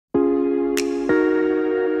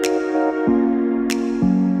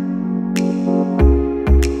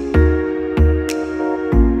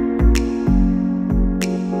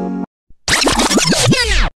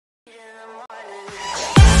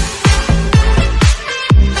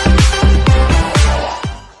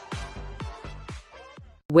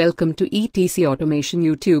Welcome to ETC Automation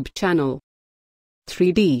YouTube channel.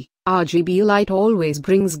 3D RGB light always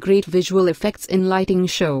brings great visual effects in lighting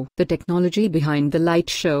show. The technology behind the light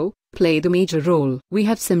show play the major role. We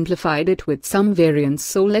have simplified it with some variants,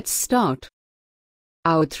 so let's start.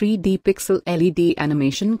 Our 3D Pixel LED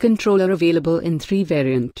Animation Controller available in 3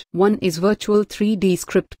 variant. One is Virtual 3D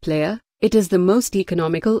Script Player. It is the most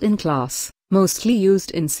economical in class, mostly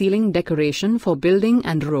used in ceiling decoration for building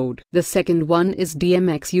and road. The second one is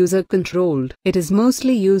DMX User Controlled. It is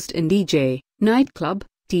mostly used in DJ, nightclub,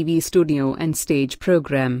 TV studio and stage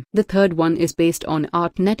program. The third one is based on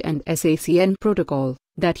ArtNET and SACN protocol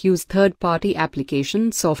that use third-party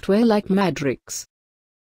application software like MADRIX.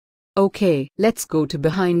 Okay, let's go to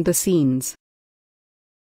behind the scenes.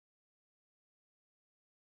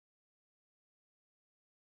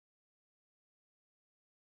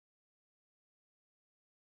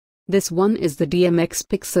 This one is the DMX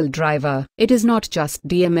Pixel driver. It is not just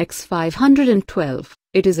DMX 512,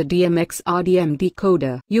 it is a DMX-RDM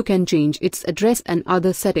decoder. You can change its address and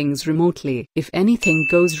other settings remotely. If anything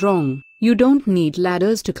goes wrong, you don't need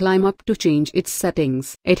ladders to climb up to change its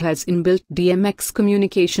settings. It has inbuilt DMX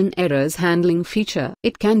communication errors handling feature.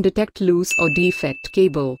 It can detect loose or defect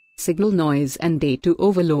cable, signal noise and data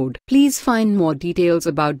overload. Please find more details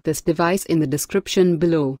about this device in the description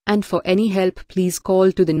below. And for any help, please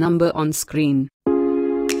call to the number on screen.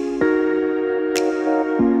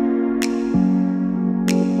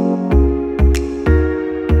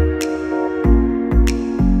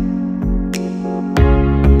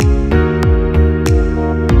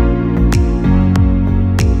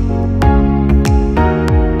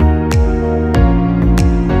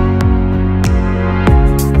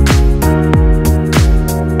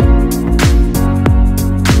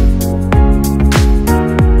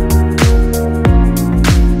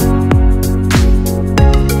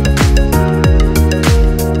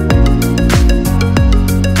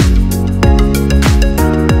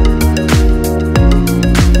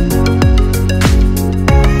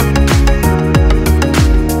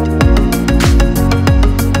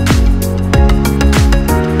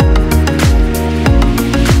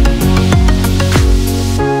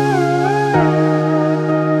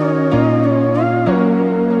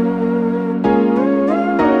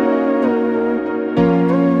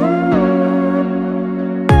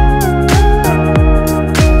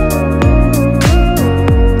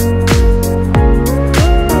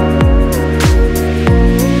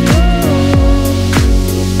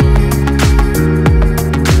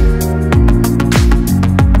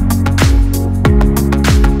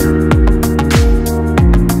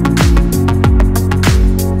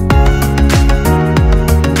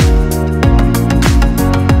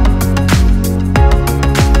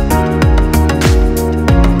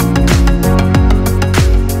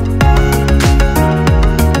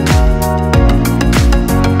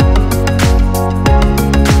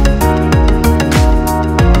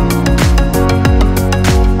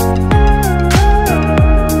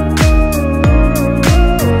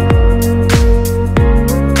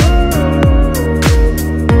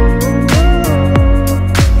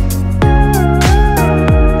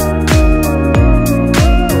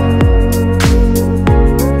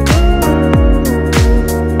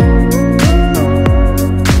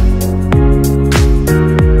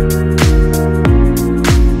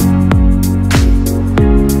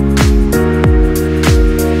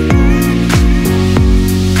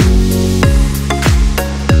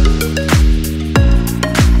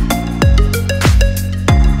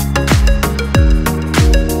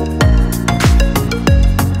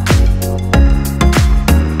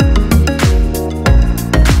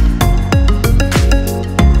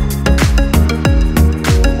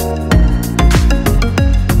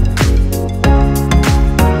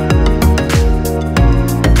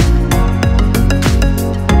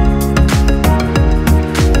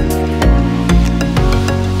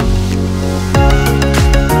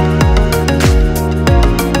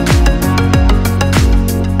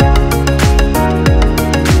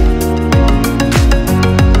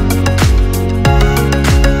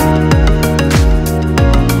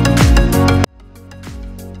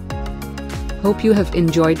 Hope you have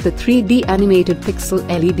enjoyed the 3D animated Pixel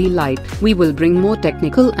LED light. We will bring more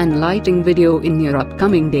technical and lighting video in your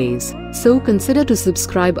upcoming days. So consider to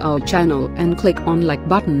subscribe our channel and click on like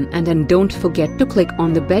button, and then don't forget to click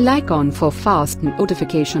on the bell icon for fast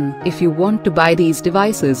notification. If you want to buy these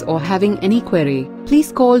devices or having any query,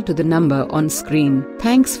 please call to the number on screen.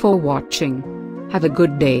 Thanks for watching. Have a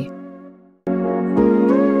good day.